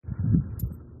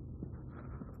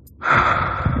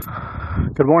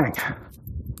Good morning.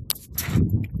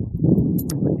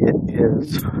 It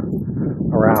is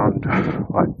around,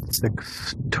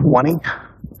 6:20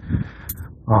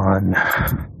 on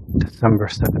December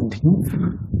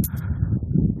 17th?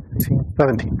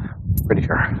 17th? Pretty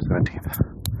sure, 17th.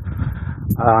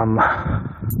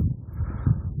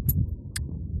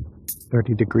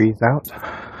 30 degrees out.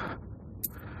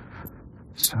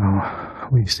 So,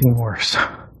 we've seen worse.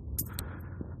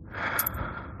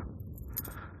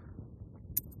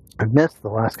 I've missed the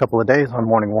last couple of days on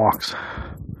morning walks.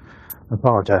 I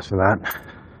apologize for that.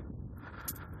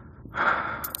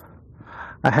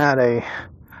 I had a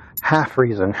half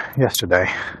reason yesterday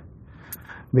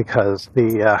because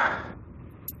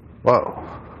whoa.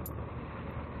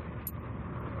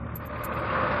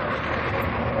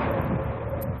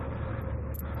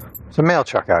 There's a mail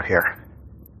truck out here.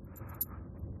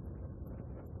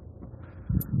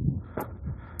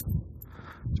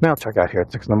 There's a mail truck out here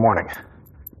at 6 in the morning.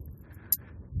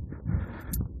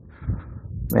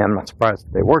 Man, I'm not surprised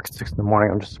that they work at 6 in the morning.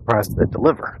 I'm just surprised that they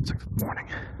deliver at 6 in the morning.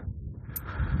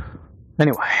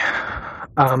 Anyway,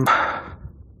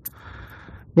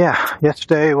 yeah,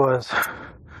 yesterday was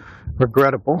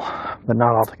regrettable, but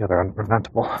not altogether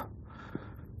unpreventable.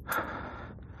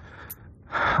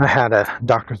 I had a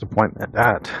doctor's appointment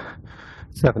at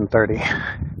 7:30,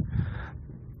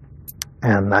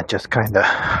 and that just kind of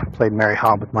played Mary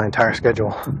Hob with my entire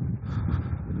schedule.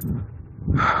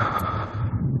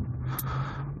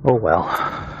 Oh well.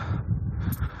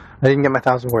 I didn't get my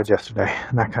 1,000 words yesterday,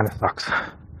 and that kind of sucks.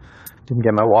 Didn't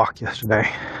get my walk yesterday,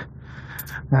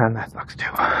 and that sucks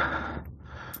too.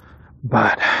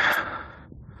 But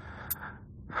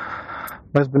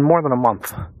it's been more than a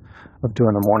month of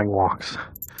doing the morning walks,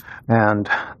 and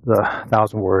the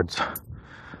 1,000 words.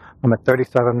 I'm at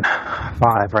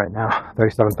 37.5 right now,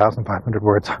 37,500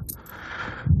 words.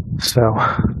 So,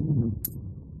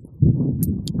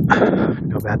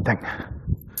 no bad thing.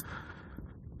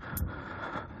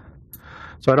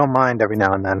 So I don't mind every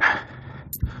now and then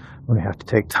when we have to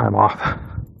take time off.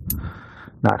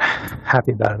 Not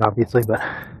happy about it, obviously, but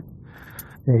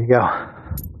there you go.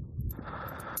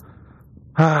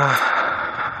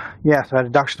 Yeah, so I had a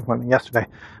doctor's appointment yesterday.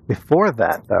 Before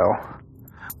that, though,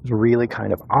 it was really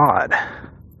kind of odd.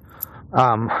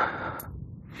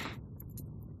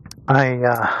 I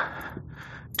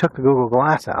took the Google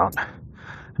Glass out,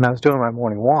 and I was doing my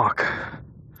morning walk,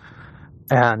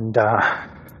 and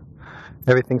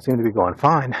everything seemed to be going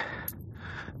fine.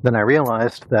 Then I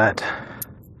realized that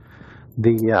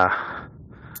the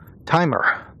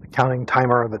counting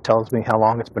timer that tells me how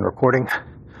long it's been recording,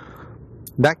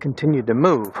 that continued to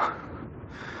move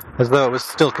as though it was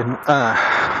still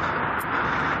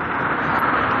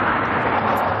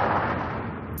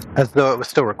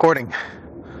recording,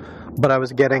 but I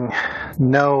was getting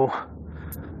no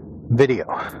video.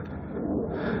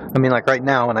 I mean, like right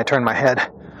now when I turn my head,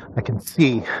 I can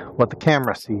see what the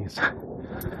camera sees,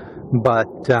 but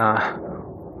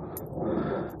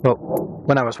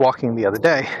when I was walking the other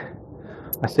day,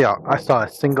 I saw a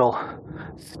single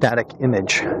static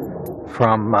image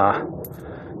from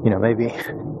maybe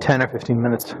 10 or 15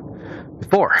 minutes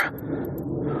before.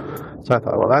 So I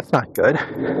thought, well, that's not good.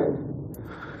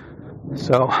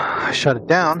 So I shut it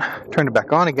down, turned it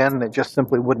back on again, and it just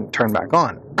simply wouldn't turn back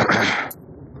on.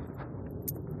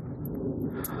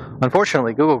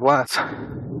 Unfortunately, Google Glass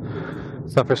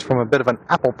suffers from a bit of an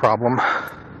Apple problem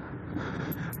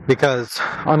because,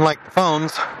 unlike the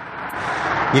phones,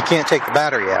 you can't take the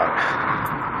battery out.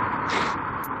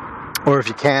 Or if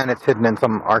you can, it's hidden in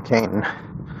some arcane,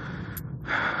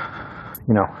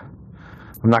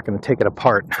 I'm not going to take it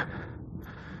apart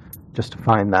just to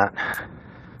find that.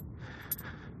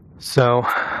 So,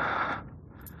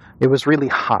 it was really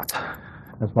hot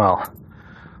as well.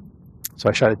 So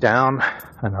I shut it down,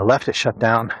 and I left it shut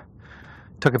down,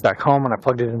 took it back home, and I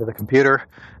plugged it into the computer,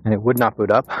 and it would not boot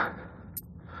up.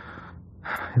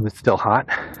 It was still hot.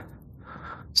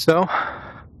 So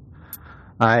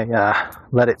I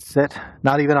let it sit,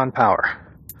 not even on power.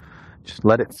 Just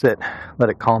let it sit, let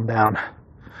it calm down,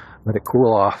 let it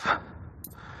cool off.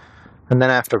 And then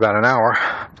after about an hour,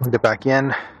 plugged it back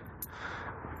in,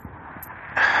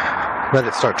 let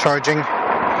it start charging,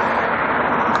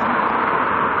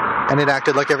 and it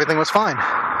acted like everything was fine.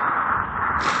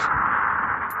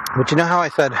 But you know how I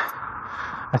said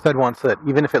once that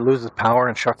even if it loses power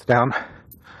and shuts down,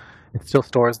 it still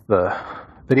stores the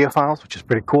video files, which is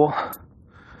pretty cool.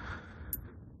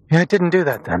 Yeah, it didn't do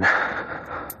that then.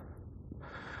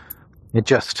 It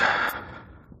just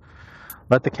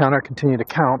let the counter continue to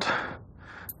count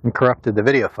and corrupted the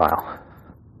video file.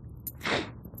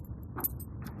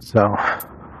 So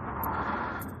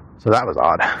So that was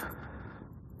odd.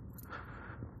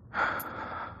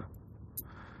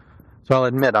 So I'll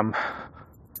admit I'm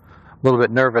a little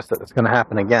bit nervous that it's going to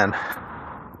happen again.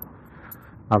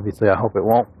 Obviously, I hope it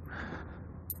won't.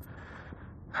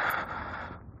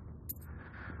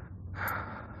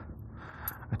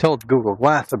 I told Google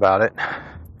Glass about it,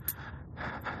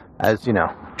 as you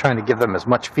know, trying to give them as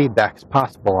much feedback as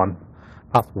possible on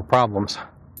possible problems.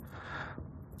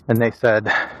 And they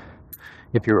said,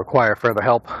 if you require further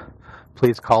help,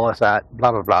 please call us at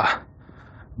blah blah blah.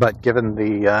 But given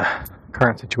the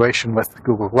current situation with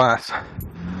Google Glass,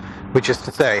 which is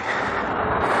to say,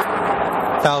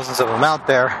 thousands of them out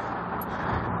there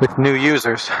with new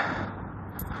users,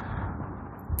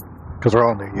 because we're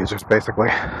all new users basically,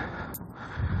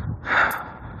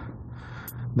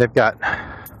 they've got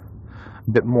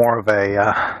a bit more of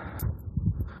a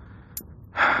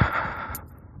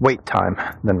wait time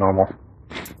than normal.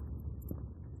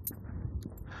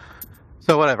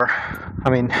 So whatever. I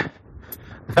mean,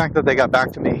 the fact that they got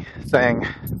back to me saying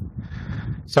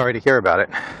sorry to hear about it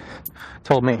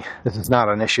told me this is not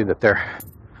an issue that they're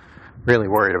really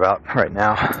worried about right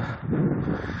now.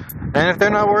 And if they're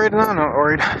not worried, then I'm not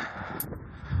worried.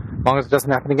 As long as it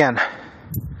doesn't happen again.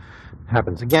 It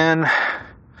happens again,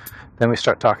 then we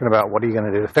start talking about what are you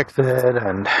going to do to fix it,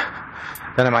 and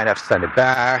then I might have to send it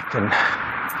back, and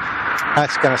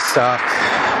that's going to suck.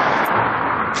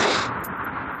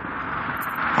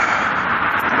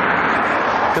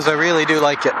 Because I really do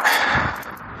like it,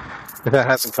 if that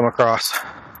hasn't come across.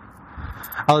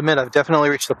 I'll admit I've definitely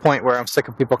reached the point where I'm sick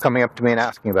of people coming up to me and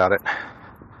asking about it.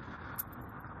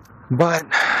 But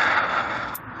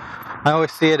I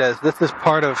always see it as this is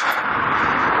part of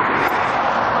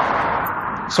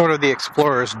sort of the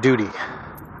explorer's duty.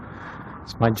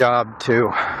 It's my job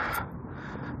to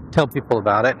tell people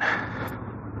about it,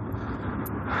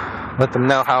 let them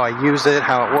know how I use it,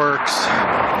 how it works.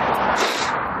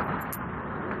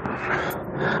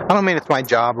 I don't mean it's my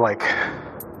job like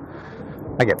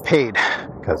I get paid,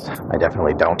 because I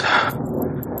definitely don't.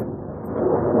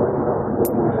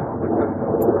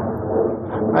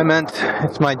 I meant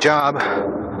it's my job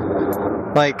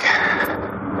like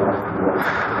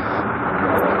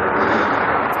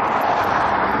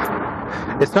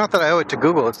it's not that I owe it to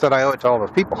Google, it's that I owe it to all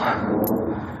those people.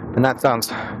 And that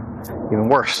sounds even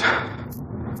worse.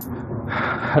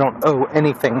 I don't owe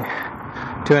anything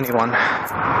to anyone.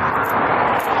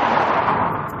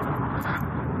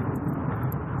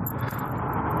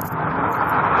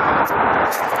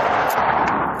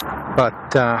 But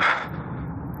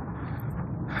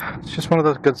it's just one of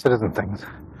those good citizen things.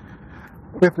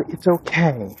 It's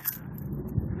okay.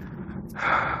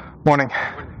 Morning.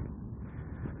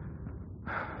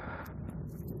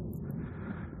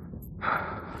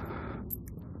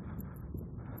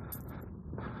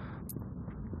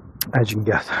 As you can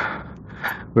guess,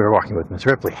 we were walking with Miss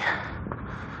Ripley,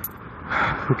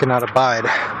 who cannot abide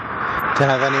to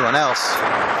have anyone else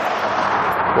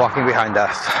walking behind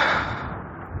us.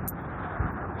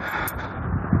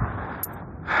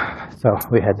 So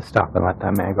we had to stop and let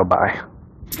that man go by.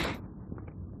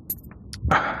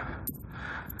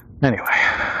 Anyway.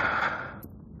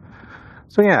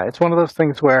 So yeah, it's one of those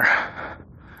things where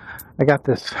I got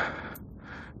this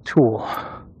tool,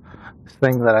 this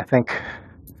thing that I think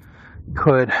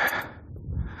could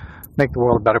make the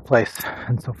world a better place.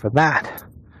 And so for that,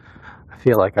 I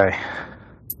feel like I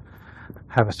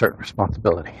have a certain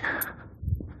responsibility.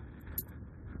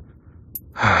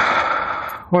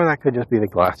 Or that could just be the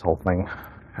glass hole thing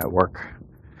at work.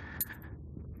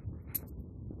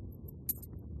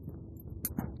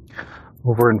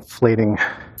 Overinflating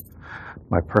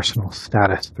my personal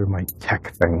status through my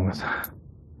tech things.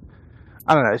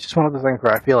 I don't know, it's just one of those things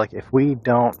where I feel like if we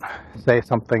don't say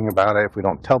something about it, if we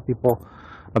don't tell people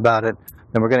about it,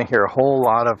 then we're going to hear a whole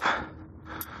lot of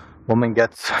woman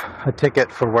gets a ticket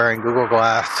for wearing Google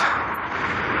Glass.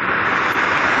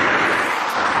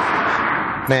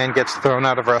 Man gets thrown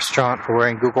out of a restaurant for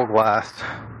wearing Google Glass.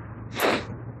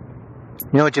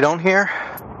 You know what you don't hear?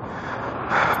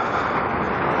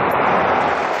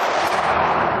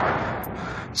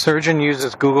 Surgeon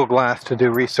uses Google Glass to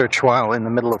do research while in the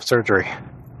middle of surgery.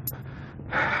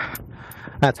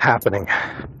 That's happening.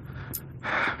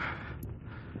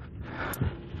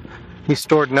 He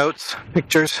stored notes,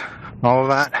 pictures, all of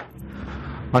that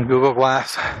on Google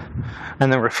Glass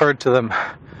and then referred to them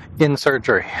in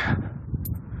surgery.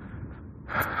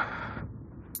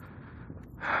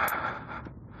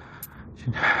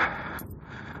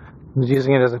 He was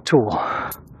using it as a tool.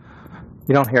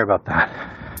 You don't hear about that.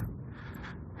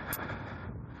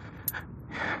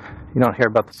 You don't hear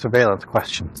about the surveillance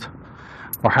questions,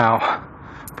 or how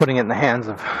putting it in the hands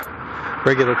of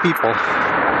regular people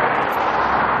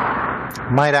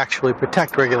might actually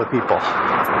protect regular people.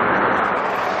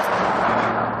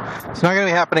 It's not going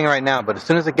to be happening right now, but as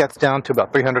soon as it gets down to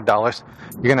about $300,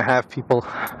 you're going to have people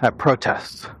at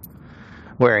protests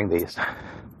wearing these.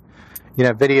 You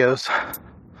have videos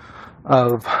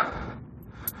of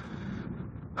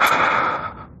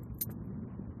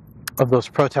those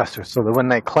protesters, so that when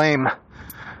they claim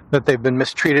that they've been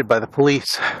mistreated by the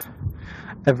police,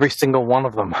 every single one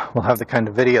of them will have the kind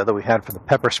of video that we had for the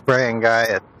pepper spraying guy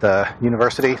at the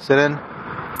university sit-in.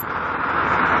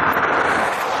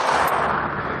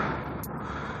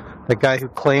 The guy who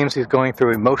claims he's going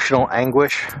through emotional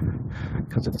anguish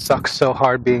because it sucks so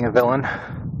hard being a villain.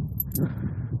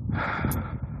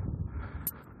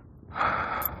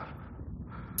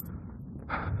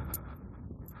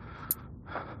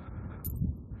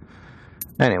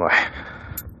 Anyway.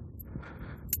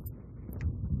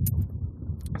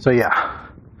 So yeah.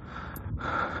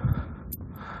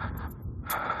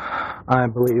 I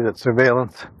believe that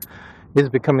surveillance is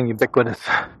becoming ubiquitous.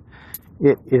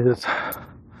 It is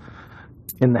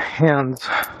in the hands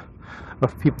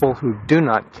of people who do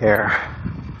not care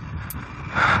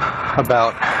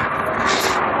about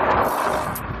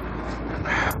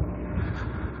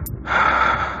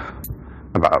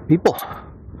people.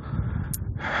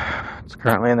 It's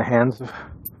currently in the hands of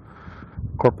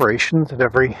corporations. At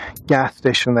every gas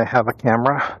station they have a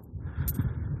camera.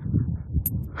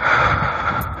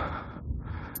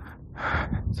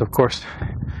 It's of course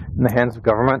in the hands of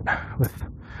government, with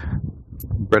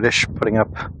British putting up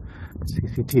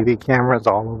CCTV cameras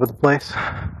all over the place.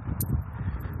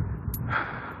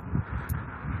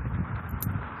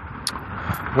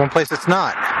 One place it's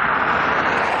not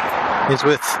is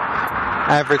with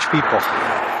average people,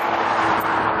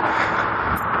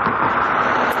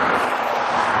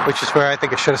 which is where I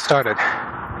think it should have started.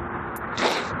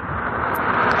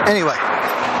 Anyway.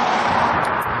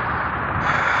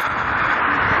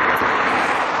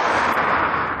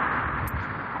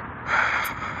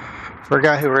 For a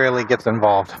guy who rarely gets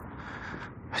involved,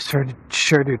 I sure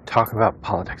do talk about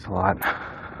politics a lot.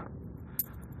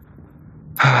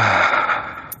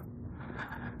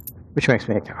 Which makes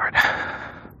me a coward.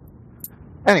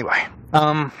 Anyway,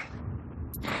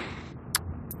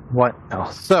 what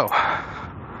else? So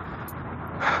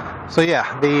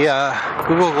yeah, the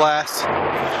Google Glass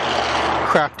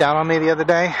crapped out on me the other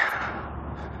day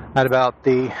at about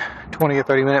the 20 or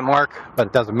 30 minute mark, but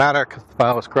it doesn't matter because the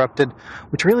file was corrupted,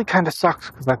 which really kind of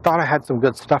sucks because I thought I had some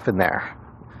good stuff in there.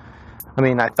 I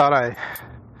mean, I thought I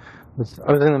was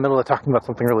in the middle of talking about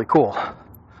something really cool.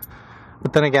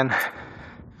 But then again,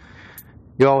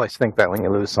 you always think that when you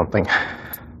lose something.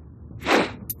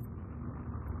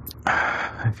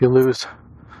 If you lose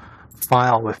a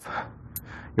file with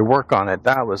your work on it,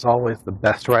 that was always the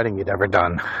best writing you'd ever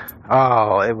done.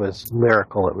 Oh, it was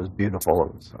lyrical, it was beautiful,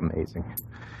 it was amazing.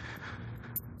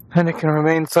 And it can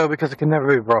remain so because it can never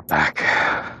be brought back.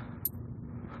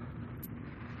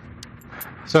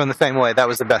 So in the same way, that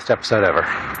was the best episode ever.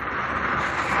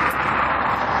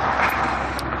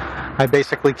 I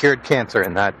basically cured cancer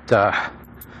in that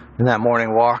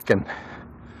morning walk, and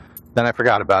then I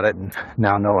forgot about it, and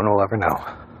now no one will ever know.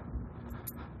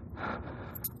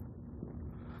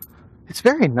 It's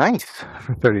very nice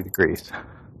for 30 degrees.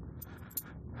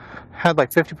 Had like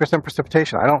 50%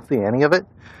 precipitation. I don't see any of it,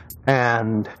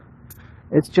 and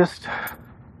it's just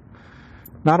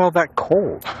not all that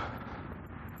cold.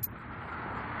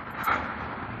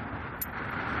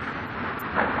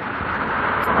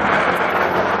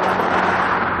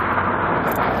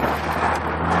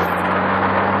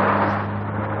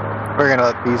 We're gonna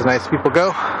let these nice people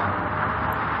go.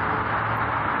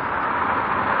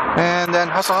 And then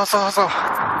hustle, hustle, hustle.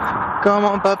 Come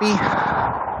on, puppy.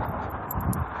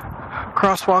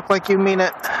 Crosswalk like you mean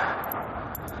it.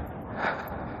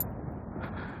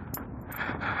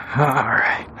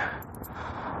 Alright.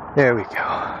 There we go.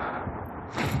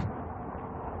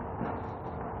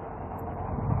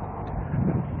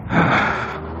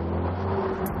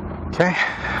 Okay.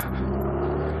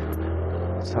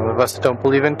 Some of us don't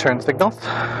believe in turn signals.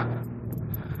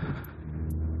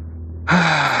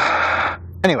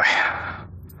 Anyway.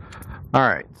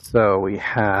 Alright, so we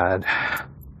had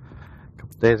a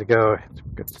couple days ago, some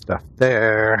good stuff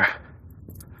there.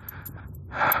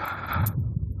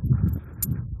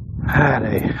 Had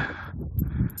a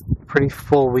pretty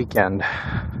full weekend.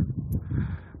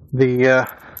 The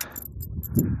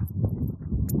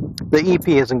EP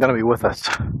isn't going to be with us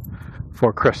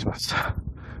for Christmas.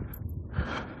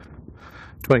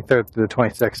 23rd through the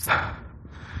 26th.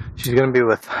 She's going to be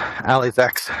with Allie's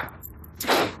ex.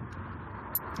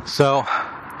 So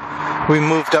we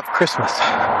moved up Christmas.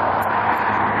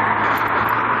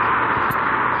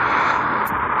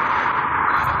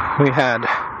 We had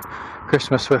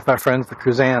Christmas with our friends, the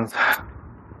Cruzans,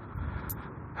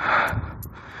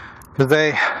 because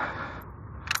they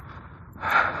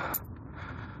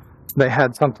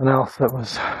had something else that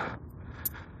was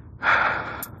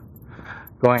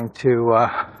going to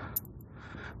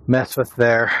mess with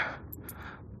their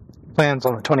plans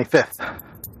on the 25th.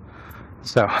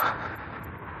 So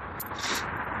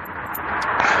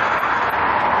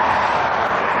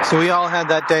we all had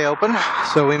that day open,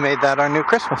 so we made that our new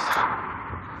Christmas.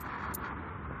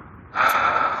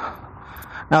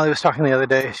 Allie was talking the other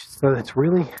day, she said it's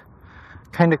really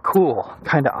kind of cool,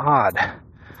 kind of odd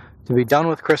to be done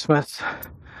with Christmas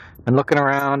and looking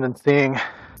around and seeing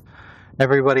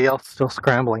everybody else still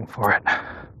scrambling for it,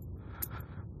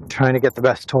 trying to get the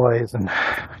best toys and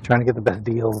trying to get the best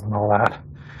deals and all that.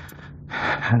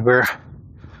 And we're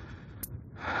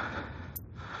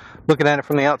looking at it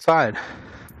from the outside,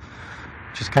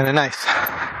 which is kind of nice.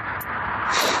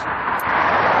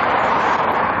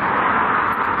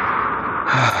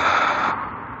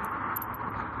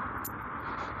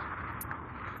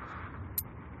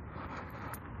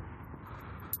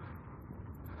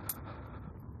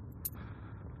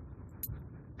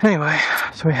 Anyway,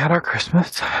 so we had our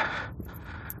Christmas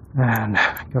and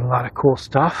got a lot of cool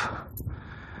stuff.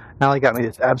 Allie got me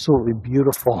this absolutely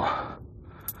beautiful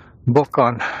book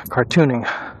on cartooning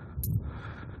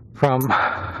from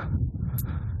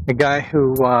a guy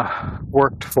who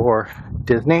worked for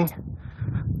Disney,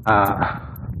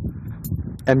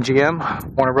 MGM,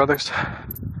 Warner Brothers.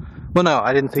 Well, no,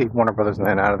 I didn't see Warner Brothers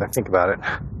now that I think about it.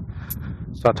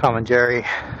 Saw Tom and Jerry.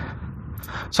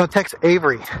 Saw Tex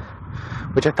Avery,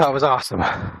 which I thought was awesome.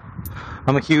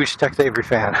 I'm a huge Tex Avery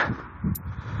fan.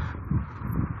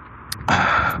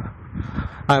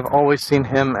 I've always seen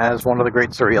him as one of the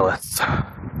great surrealists.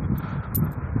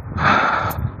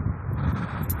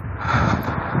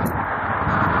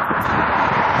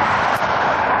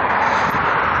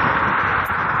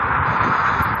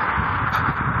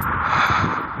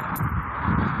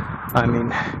 I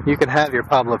mean, you can have your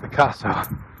Pablo Picasso.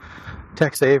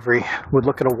 Tex Avery would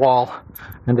look at a wall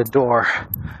and a door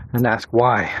and ask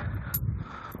why.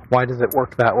 Why does it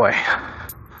work that way?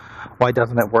 Why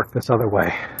doesn't it work this other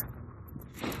way?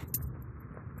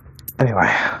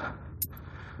 Anyway,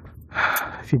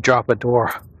 if you drop a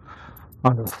door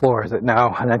onto the floor, is it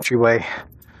now an entryway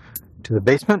to the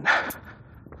basement?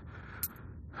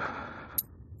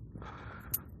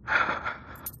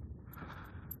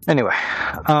 Anyway,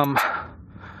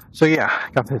 so yeah,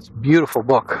 I got this beautiful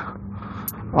book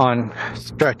on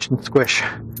stretch and squish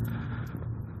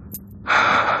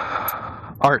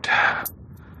art.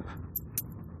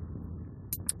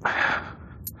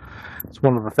 It's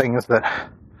one of the things that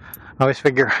I always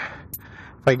figure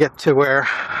if I get to where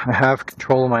I have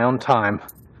control of my own time,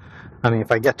 I mean,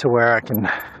 if I get to where I can,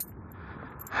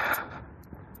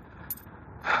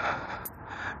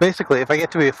 basically, if I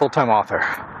get to be a full-time author,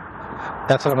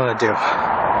 that's what I'm going to do.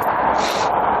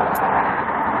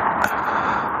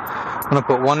 I'm going to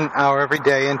put 1 hour every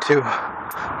day into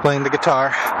playing the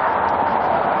guitar,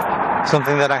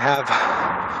 something that I have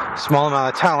a small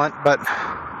amount of talent, but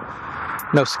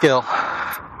no skill,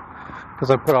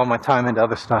 because I put all my time into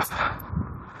other stuff.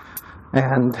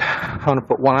 And I'm going to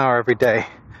put 1 hour every day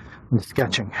into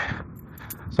sketching,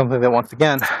 something that, once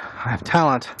again, I have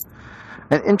talent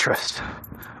and interest,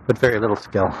 but very little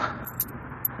skill.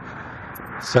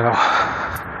 So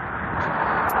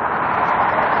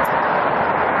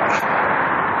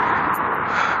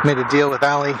made a deal with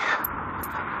Allie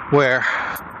where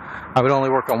I would only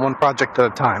work on one project at a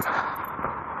time,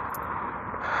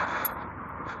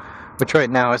 which right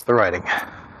now is the writing.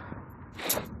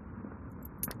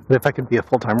 But if I could be a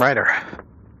full-time writer,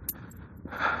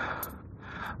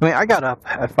 I mean, I got up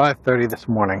at 5:30 this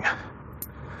morning,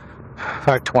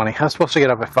 5:20. I was supposed to get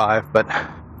up at 5, but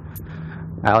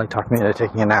Allie talked me into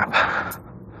taking a nap.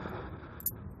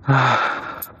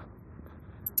 I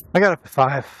got up at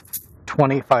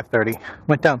 5:20, 5:30,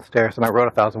 went downstairs, and I wrote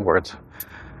 1,000 words,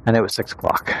 and it was 6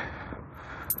 o'clock.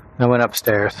 I went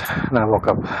upstairs, and I woke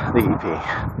up the EP.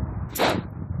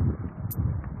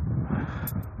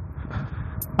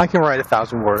 I can write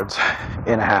 1,000 words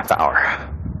in a half hour.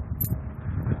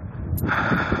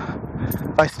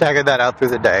 If I staggered that out through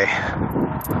the day,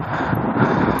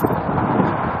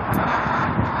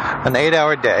 an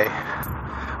 8-hour day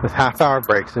with half-hour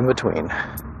breaks in between,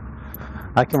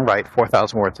 I can write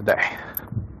 4,000 words a day.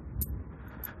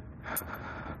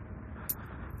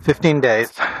 15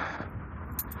 days,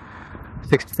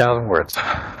 60,000 words.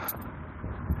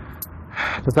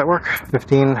 Does that work?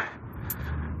 15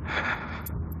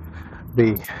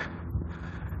 be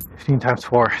 15 times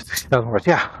 4, 60,000 words.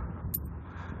 Yeah.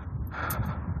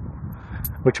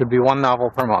 Which would be one novel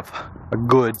per month. A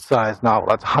good sized novel.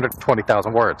 That's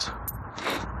 120,000 words.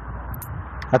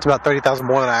 That's about 30,000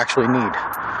 more than I actually need.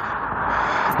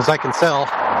 Because I can sell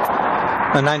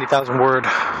a 90,000 word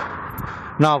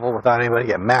novel without anybody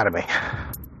getting mad at me.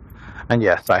 And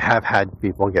yes, I have had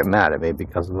people get mad at me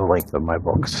because of the length of my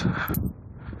books.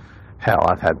 Hell,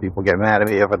 I've had people get mad at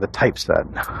me over the typeset.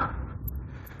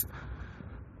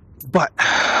 But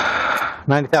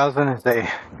 90,000 is a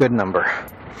good number.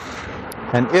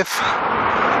 And if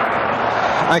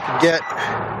I could get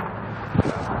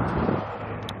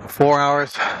 4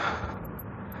 hours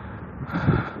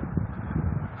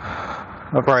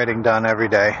of writing done every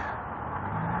day,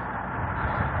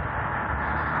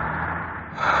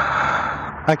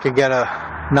 I could get a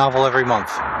novel every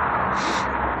month.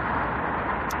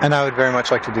 And I would very much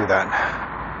like to do that.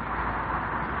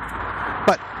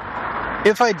 But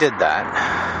if I did that,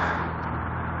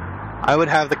 I would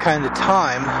have the kind of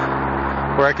time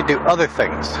where I could do other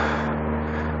things,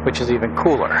 which is even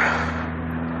cooler.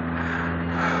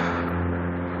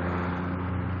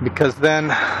 Because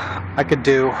then I could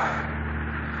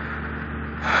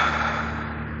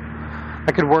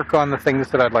work on the things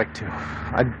that I'd like to.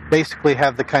 I'd basically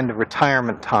have the kind of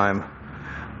retirement time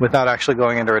without actually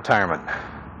going into retirement.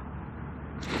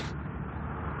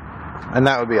 And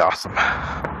that would be awesome.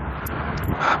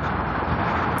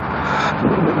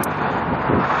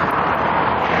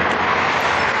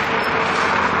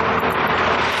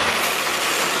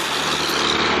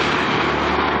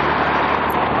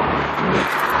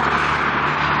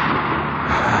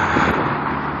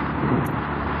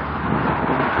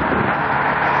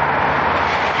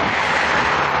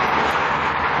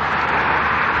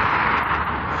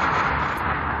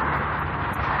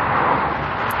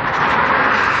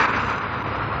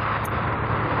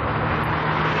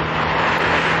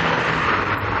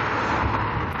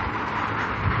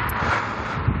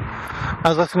 I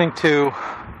was listening to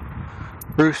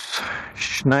Bruce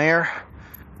Schneier,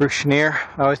 I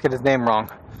always get his name wrong,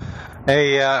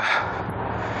 a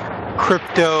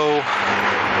crypto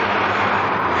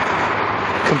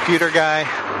computer guy,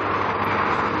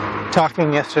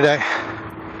 talking yesterday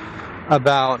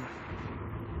about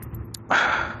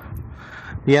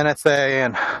the NSA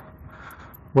and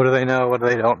what do they know, what do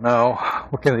they don't know,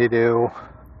 what can they do,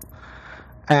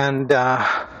 and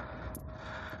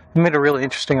he made a really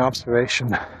interesting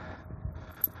observation.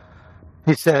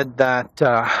 He said that,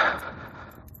 and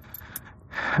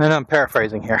I'm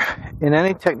paraphrasing here, in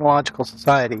any technological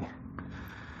society,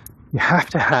 you have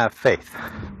to have faith.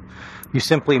 You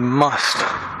simply must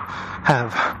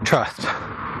have trust.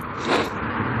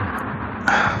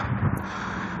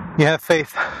 You have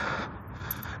faith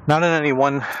not in any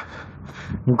one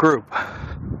group,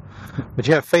 but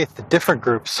you have faith that different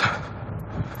groups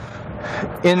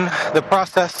in the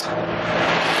process,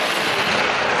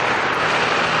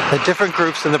 that different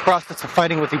groups in the process of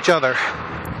fighting with each other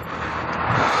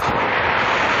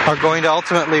are going to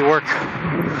ultimately work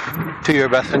to your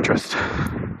best interest.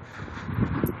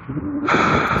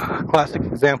 A classic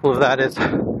example of that is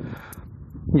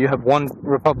you have one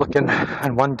Republican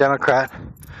and one Democrat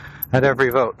at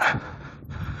every vote.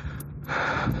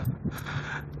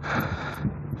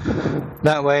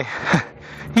 That way,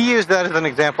 he used that as an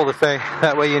example to say,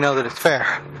 that way you know that it's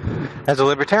fair. As a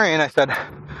libertarian, I said,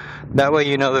 that way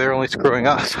you know they're only screwing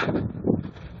us.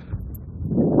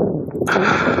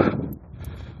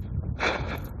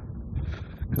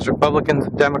 Because Republicans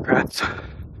and Democrats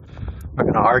are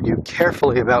going to argue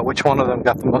carefully about which one of them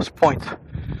got the most points.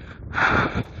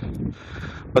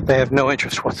 But they have no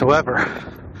interest whatsoever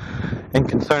in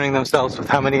concerning themselves with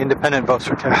how many independent votes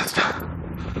were cast.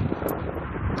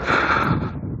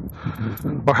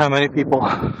 Or how many people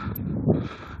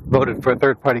voted for a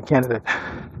third-party candidate.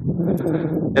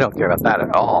 They don't care about that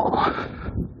at all.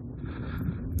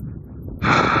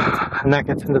 And that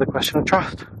gets into the question of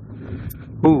trust.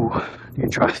 Who do you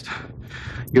trust?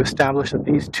 You establish that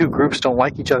these two groups don't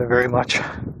like each other very much.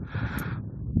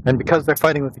 And because they're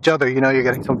fighting with each other, you know you're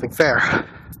getting something fair.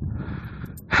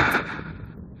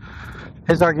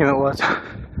 His argument was,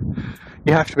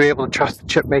 you have to be able to trust the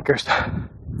chip makers.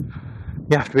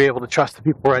 You have to be able to trust the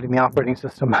people writing the operating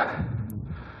system.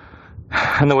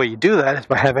 And the way you do that is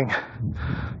by having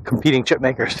competing chip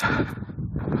makers,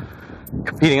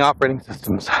 competing operating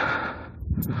systems.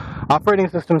 Operating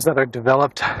systems that are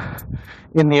developed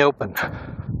in the open.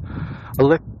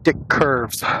 Elliptic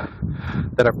curves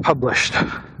that are published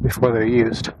before they're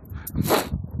used.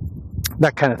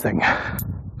 That kind of thing.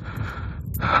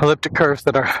 Elliptic curves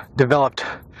that are developed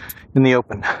in the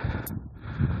open.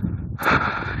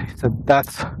 He said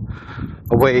that's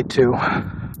a way to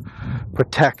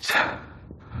protect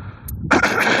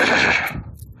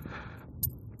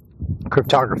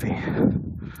cryptography,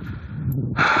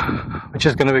 which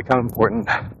is going to become important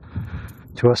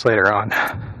to us later on.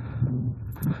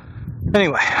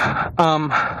 Anyway,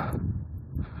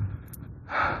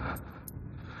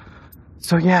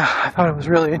 so yeah, I thought it was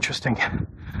really interesting.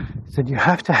 He said you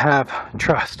have to have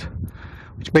trust,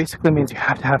 which basically means you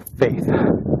have to have faith.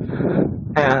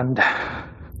 And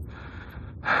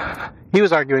he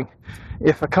was arguing,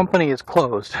 if a company is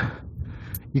closed,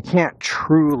 you can't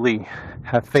truly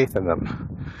have faith in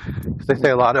them. Because they say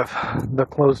a lot of the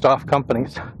closed off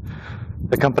companies,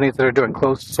 the companies that are doing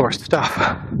closed source stuff,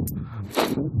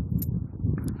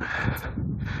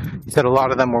 he said a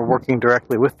lot of them were working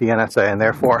directly with the NSA, and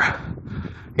therefore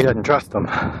he doesn't trust them.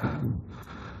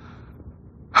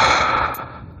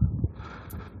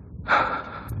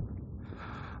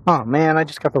 Oh man, I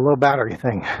just got the low battery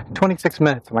thing. 26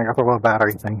 minutes and I got the low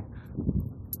battery thing.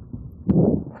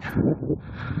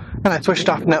 And I switched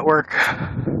off network.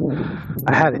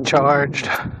 I had it charged.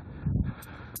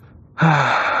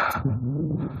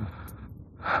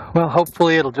 Well,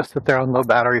 hopefully it'll just sit there on low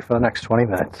battery for the next 20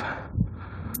 minutes.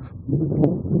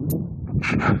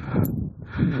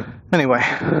 Anyway,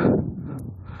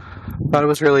 thought it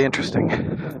was really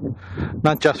interesting.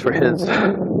 Not just for his,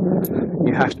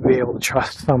 you have to be able to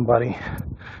trust somebody.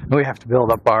 And we have to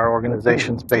build up our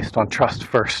organizations based on trust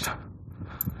first.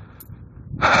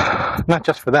 Not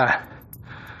just for that,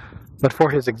 but for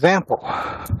his example.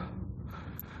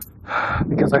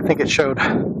 Because I think it showed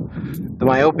the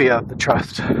myopia of the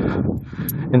trust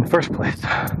in the first place.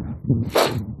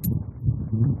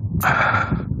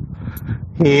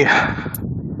 He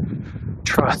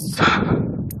trusts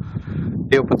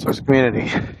the open source community.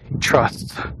 He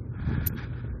trusts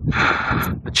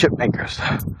the chip makers.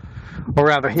 Or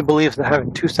rather, he believes that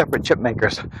having two separate chip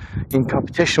makers in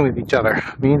competition with each other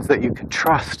means that you can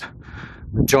trust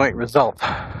the joint result.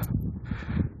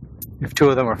 If two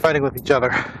of them are fighting with each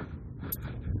other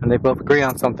and they both agree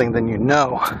on something, then you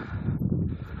know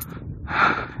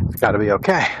it's got to be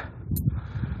okay.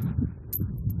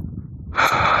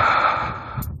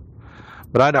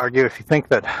 But I'd argue if you think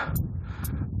that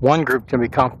one group can be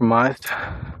compromised,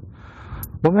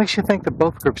 what makes you think that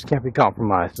both groups can't be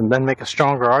compromised? And then make a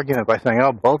stronger argument by saying,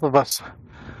 oh, both of us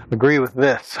agree with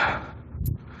this.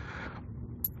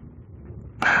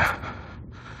 I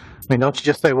mean, don't you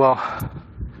just say, well,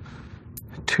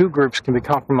 two groups can be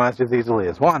compromised as easily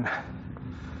as one?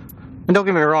 And don't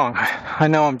get me wrong, I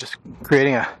know I'm just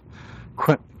creating a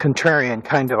contrarian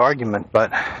kind of argument,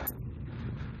 but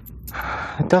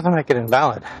it doesn't make it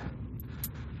invalid.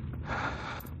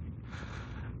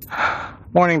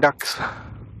 Morning, ducks.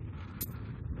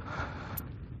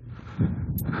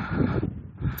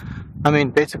 I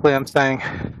mean, basically I'm saying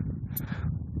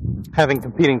having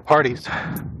competing parties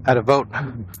at a vote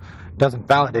doesn't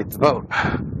validate the vote,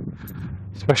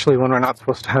 especially when we're not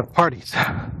supposed to have parties.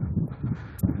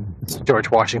 It's the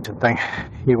George Washington thing.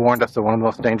 He warned us that one of the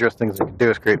most dangerous things we could do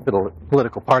is create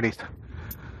political parties.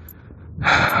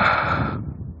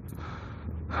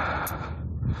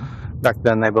 Back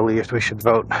then they believed we should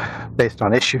vote based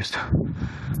on issues.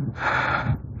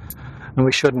 And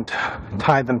we shouldn't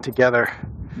tie them together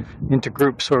into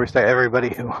groups where we say everybody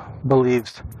who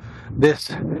believes this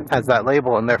has that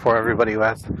label, and therefore everybody who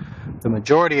has the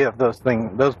majority of those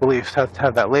beliefs has to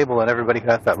have that label, and everybody who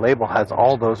has that label has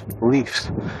all those beliefs.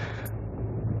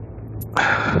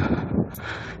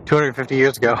 250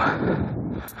 years ago,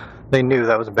 they knew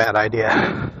that was a bad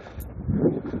idea.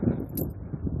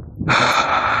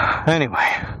 Anyway,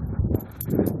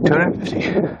 250,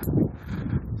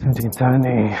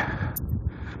 1770,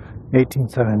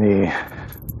 1870,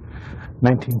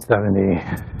 1970,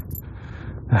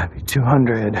 that'd be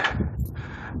 200,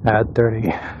 add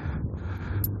 30,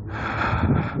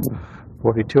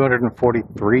 40,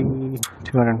 243,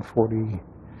 240,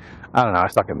 I don't know, I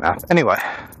suck at math. Anyway,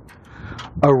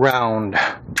 around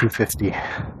 250.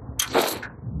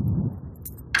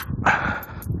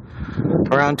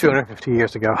 Around 250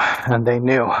 years ago, and they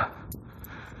knew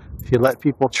if you let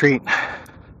people treat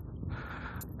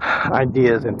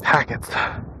ideas in packets,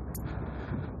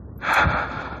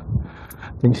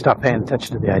 then you stop paying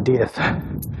attention to the ideas.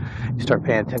 You start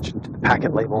paying attention to the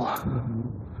packet label.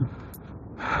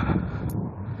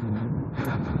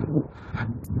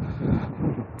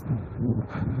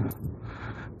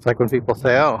 It's like when people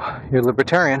say, oh, you're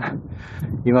libertarian,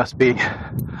 you must be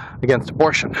against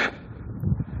abortion.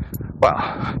 Well,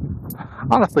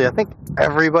 honestly, I think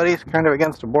everybody's kind of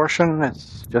against abortion.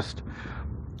 It's just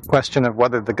a question of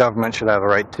whether the government should have a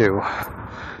right to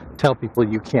tell people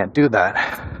you can't do that.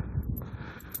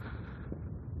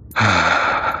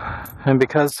 And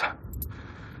because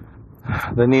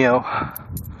the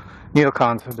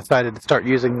neocons have decided to start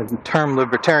using the term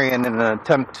libertarian in an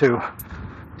attempt to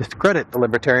discredit the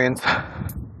libertarians,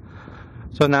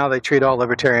 so now they treat all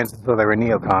libertarians as though they were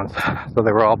neocons, so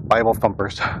they were all Bible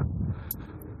thumpers,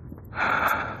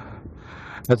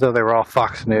 as though they were all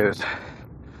Fox News.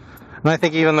 And I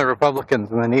think even the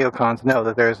Republicans and the neocons know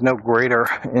that there is no greater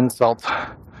insult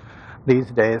these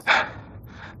days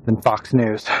than Fox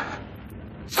News.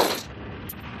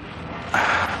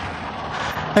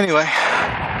 Anyway,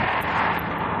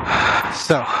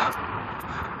 so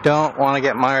don't want to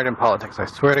get mired in politics. I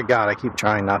swear to God, I keep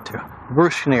trying not to.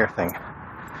 Bruce Schneier thing.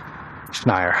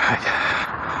 Schneier.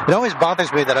 It always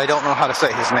bothers me that I don't know how to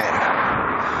say his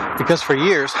name. Because for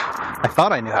years, I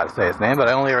thought I knew how to say his name, but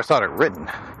I only ever saw it written.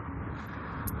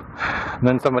 And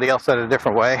then somebody else said it a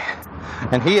different way.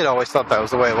 And he had always thought that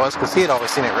was the way it was, because he had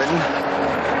always seen it written.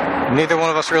 And neither one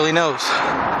of us really knows.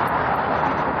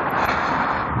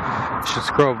 You should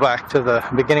scroll back to the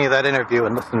beginning of that interview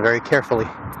and listen very carefully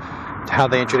to how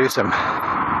they introduce him.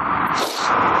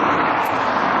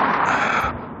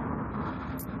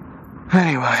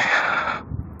 Anyway.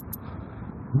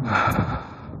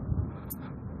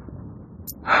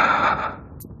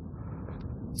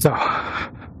 So,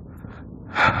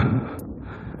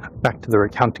 back to the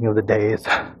recounting of the days.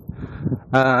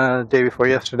 The day before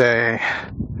yesterday,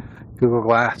 Google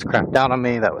Glass crapped out on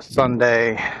me. That was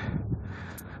Sunday.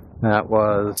 That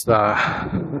was,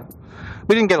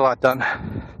 we didn't get a lot done.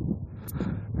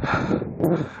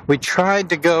 We tried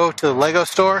to go to the Lego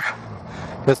store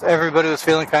because everybody was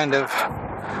feeling kind of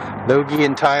logy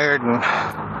and tired, and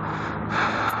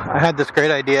I had this great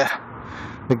idea.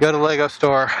 We'd go to the Lego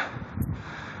store,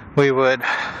 we would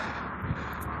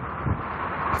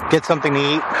get something to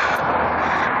eat,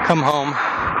 come home,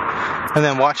 and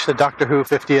then watch the Doctor Who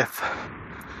 50th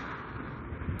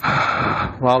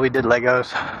while we did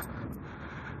Legos.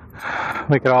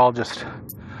 We could all just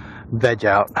veg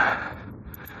out.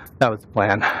 That was the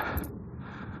plan.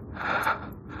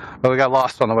 But we got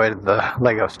lost on the way to the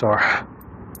Lego store.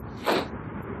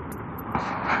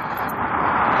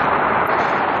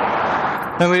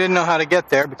 And we didn't know how to get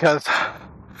there because,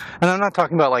 and I'm not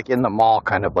talking about like in the mall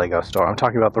kind of Lego store. I'm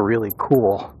talking about the really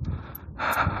cool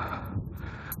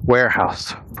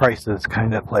warehouse prices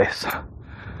kind of place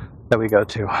that we go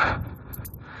to,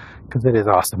 because it is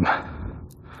awesome.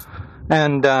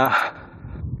 And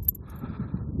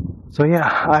so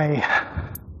yeah,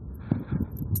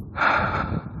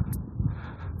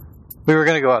 we were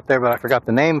going to go out there, but I forgot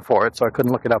the name for it, so I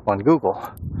couldn't look it up on Google.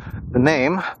 The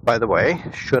name, by the way,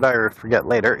 should I forget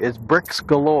later, is Bricks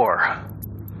Galore.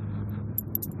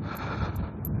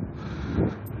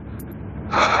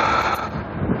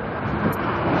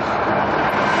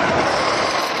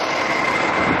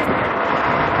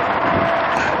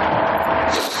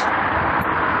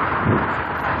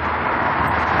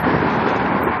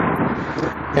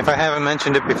 If I haven't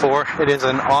mentioned it before, it is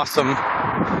an awesome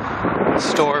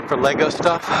store for Lego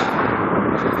stuff.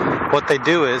 What they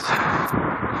do is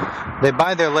they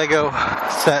buy their Lego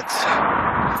sets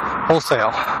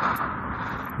wholesale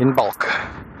in bulk.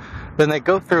 Then they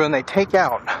go through and they take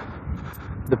out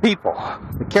the people,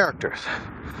 the characters,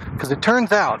 because it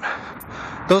turns out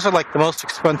those are like the most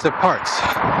expensive parts.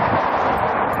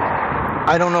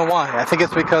 I don't know why. I think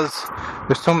it's because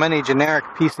there's so many generic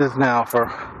pieces now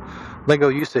for Lego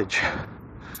usage.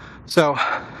 So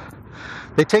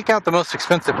they take out the most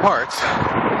expensive parts,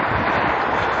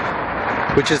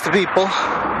 which is the people,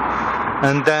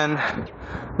 and then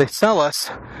they sell us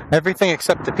everything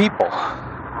except the people,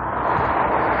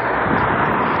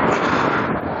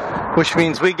 which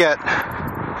means we get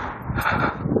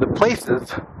the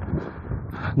places,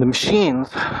 the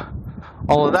machines,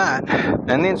 all of that,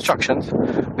 and the instructions.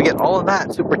 We get all of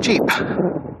that super cheap.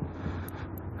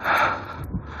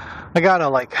 I got a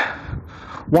like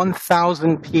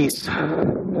 1,000 piece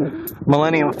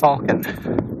Millennium Falcon,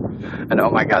 and oh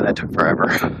my God, that took forever.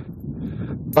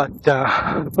 But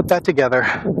put that together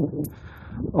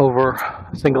over a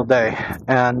single day,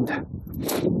 and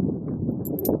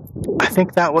I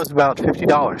think that was about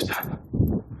 $50,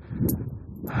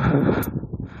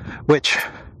 which,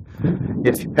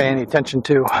 if you pay any attention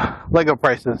to Lego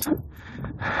prices,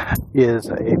 is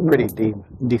a pretty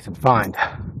decent find.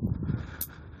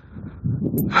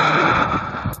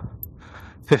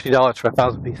 $50 for a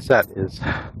 1,000-piece set is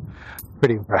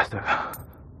pretty impressive.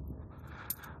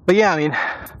 But yeah, I mean,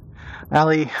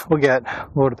 Allie will get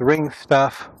Lord of the Rings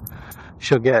stuff.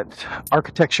 She'll get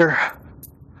architecture.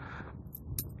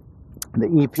 The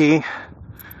EP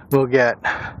will get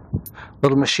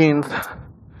little machines,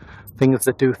 things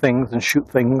that do things and shoot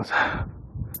things.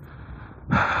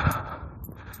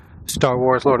 Star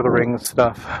Wars, Lord of the Rings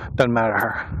stuff, doesn't matter to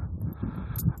her.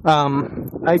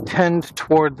 I tend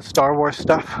toward the Star Wars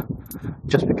stuff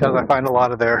just because I find a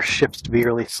lot of their ships to be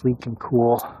really sleek and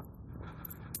cool.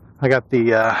 I got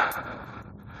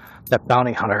that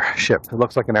bounty hunter ship. It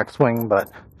looks like an X-Wing,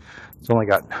 but it's only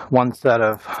got one set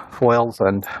of foils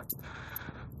and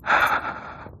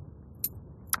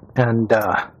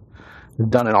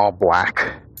done in all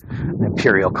black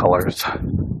imperial colors.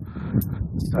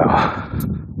 So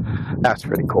that's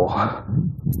pretty cool.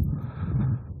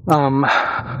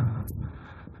 I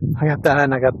got that,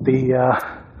 and I got the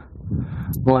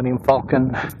Millennium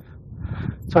Falcon.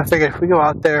 So I figured if we go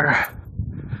out there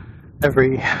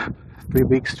every 3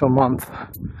 weeks to a month,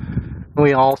 and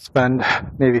we all spend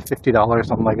maybe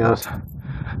 $50 on Legos,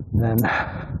 then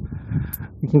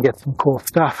we can get some cool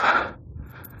stuff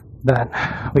that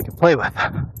we can play with.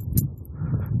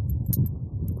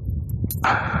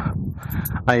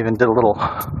 I even did a little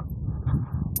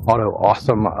auto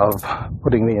awesome of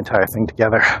putting the entire thing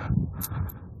together.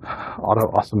 Auto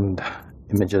awesomed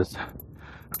images.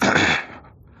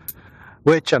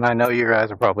 Which, and I know you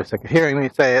guys are probably sick of hearing me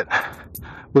say it,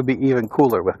 would be even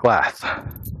cooler with glass.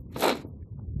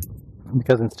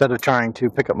 Because instead of trying to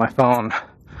pick up my phone,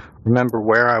 remember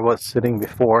where I was sitting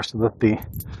before so that the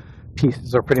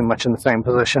pieces are pretty much in the same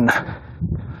position,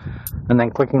 and then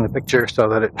clicking the picture so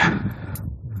that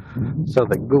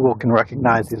Google can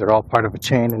recognize these are all part of a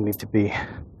chain and need to be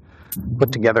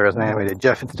put together as an animated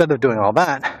GIF. Instead of doing all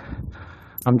that,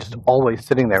 I'm just always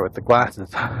sitting there with the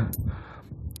glasses, and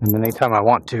then anytime I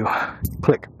want to,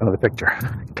 click another picture,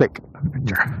 click another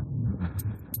picture.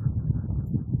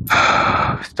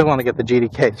 I still want to get the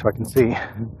GDK so I can see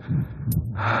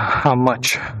how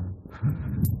much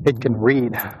it can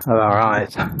read of our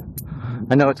eyes.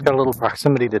 I know it's got a little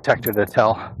proximity detector to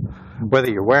tell whether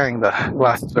you're wearing the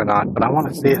glasses or not, but I want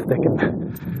to see if they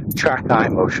can track eye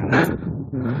motion,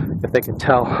 if they can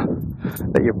tell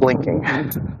that you're blinking.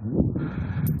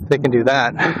 If they can do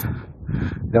that,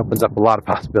 it opens up a lot of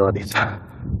possibilities.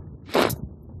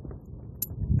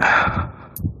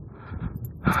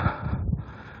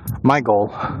 My goal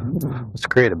was to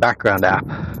create a background app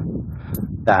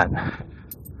that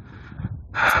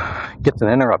gets an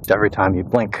interrupt every time you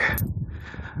blink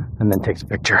and then takes a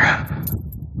picture.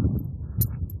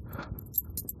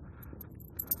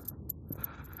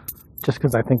 Just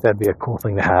because I think that'd be a cool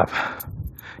thing to have.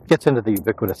 Gets into the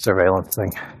ubiquitous surveillance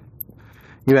thing.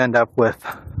 You end up with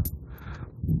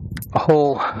a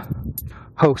whole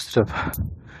host of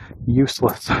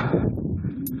useless,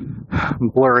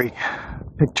 blurry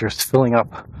pictures filling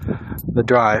up the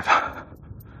drive.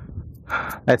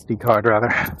 SD card,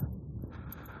 rather.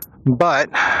 But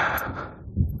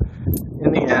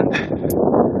in the end,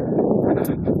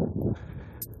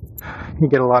 you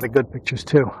get a lot of good pictures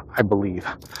too, I believe.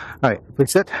 Alright,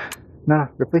 replace it. No,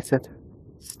 replace it.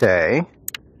 Stay.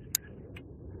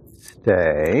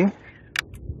 Stay. I'm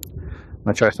going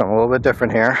to try something a little bit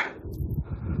different here.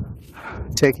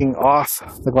 Taking off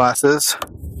the glasses.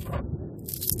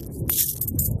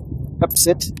 Up,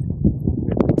 sit. Sit.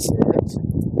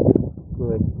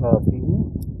 Good puppy.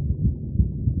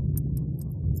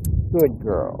 Good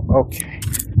girl. Okay.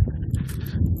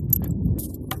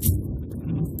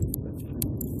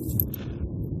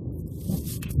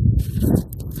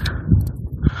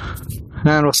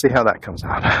 And we'll see how that comes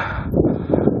out.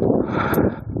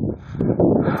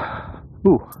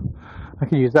 Ooh, I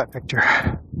could use that picture.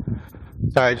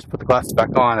 Sorry, I just put the glasses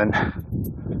back on and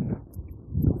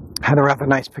had a rather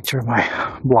nice picture of my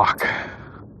block.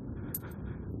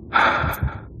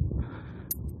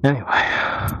 Anyway.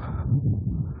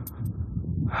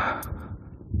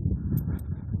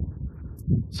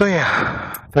 So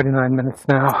yeah, 39 minutes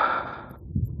now.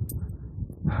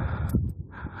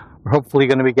 We're hopefully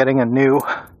going to be getting a new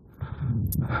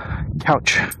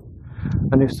couch,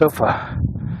 a new sofa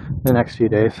in the next few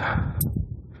days.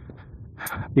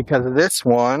 Because this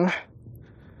one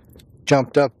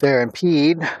jumped up there and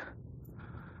peed.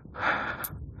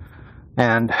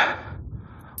 And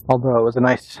although it was a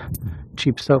nice,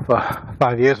 cheap sofa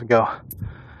 5 years ago,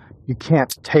 you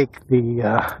can't take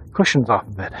the cushions off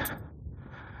of it.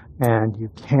 And you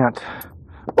can't...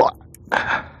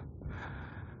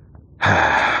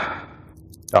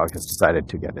 Dog has decided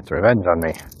to get its revenge on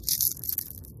me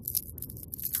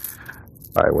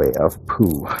by way of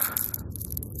poo.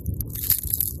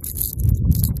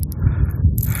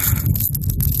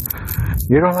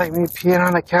 You don't like me peeing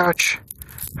on the couch?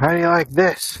 How do you like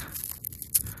this?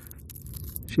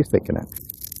 She's thinking it.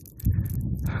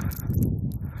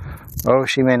 Oh,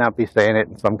 she may not be saying it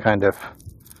in some kind of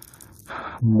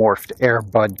morphed Air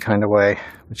Bud kind of way,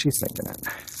 but she's thinking it.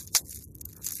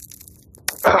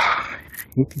 Ugh,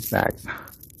 eat these bags.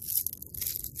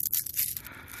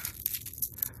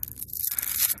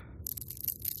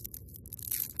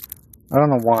 I don't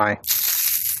know why,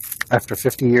 after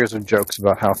 50 years of jokes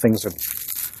about how things are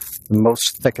the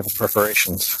most thick of the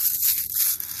perforations,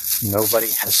 nobody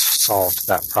has solved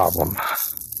that problem,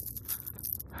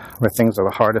 where things are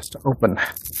the hardest to open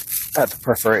at the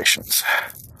perforations.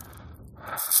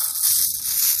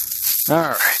 All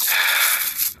right.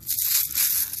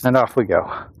 And off we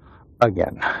go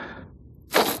again.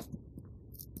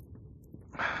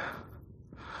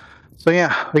 So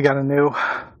yeah, we got a new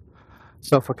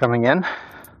sofa coming in.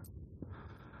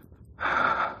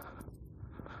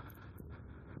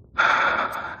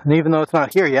 And even though it's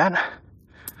not here yet,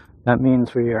 that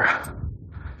means we are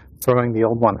throwing the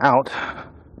old one out,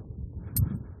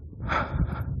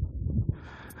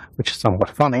 which is somewhat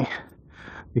funny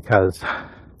because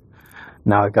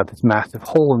now I've got this massive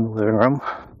hole in the living room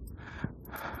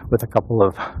with a couple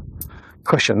of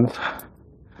cushions,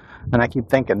 and I keep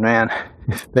thinking, man,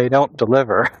 if they don't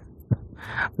deliver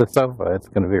the sofa, it's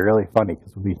going to be really funny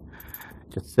because we'll be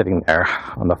just sitting there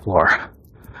on the floor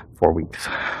for weeks.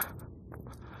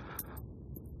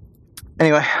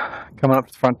 Anyway, coming up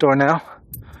to the front door now.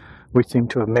 We seem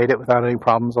to have made it without any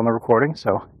problems on the recording,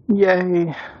 so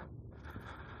yay!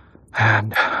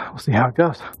 And we'll see how it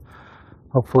goes.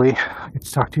 Hopefully, I get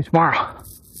to talk to you tomorrow.